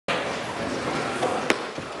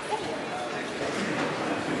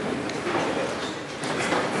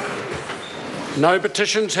No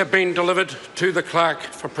petitions have been delivered to the clerk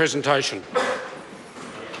for presentation.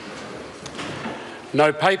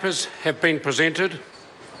 No papers have been presented.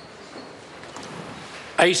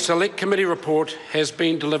 A Select Committee report has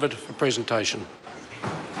been delivered for presentation.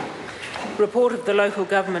 Report of the Local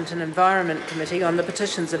Government and Environment Committee on the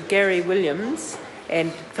petitions of Gary Williams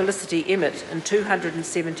and Felicity Emmett and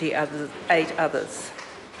 278 others.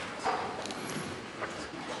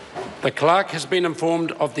 The clerk has been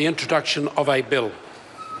informed of the introduction of a bill.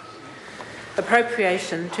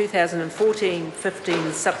 Appropriation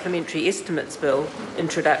 2014-15 Supplementary Estimates Bill,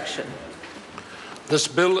 introduction. This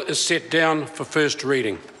bill is set down for first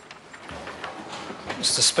reading.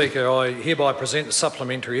 Mr Speaker, I hereby present the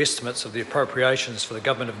supplementary estimates of the appropriations for the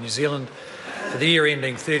Government of New Zealand for the year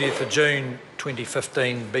ending 30th of June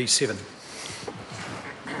 2015, B7.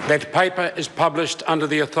 That paper is published under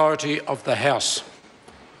the authority of the House.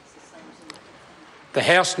 The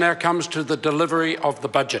House now comes to the delivery of the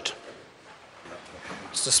budget.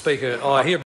 Mr Speaker, I hereby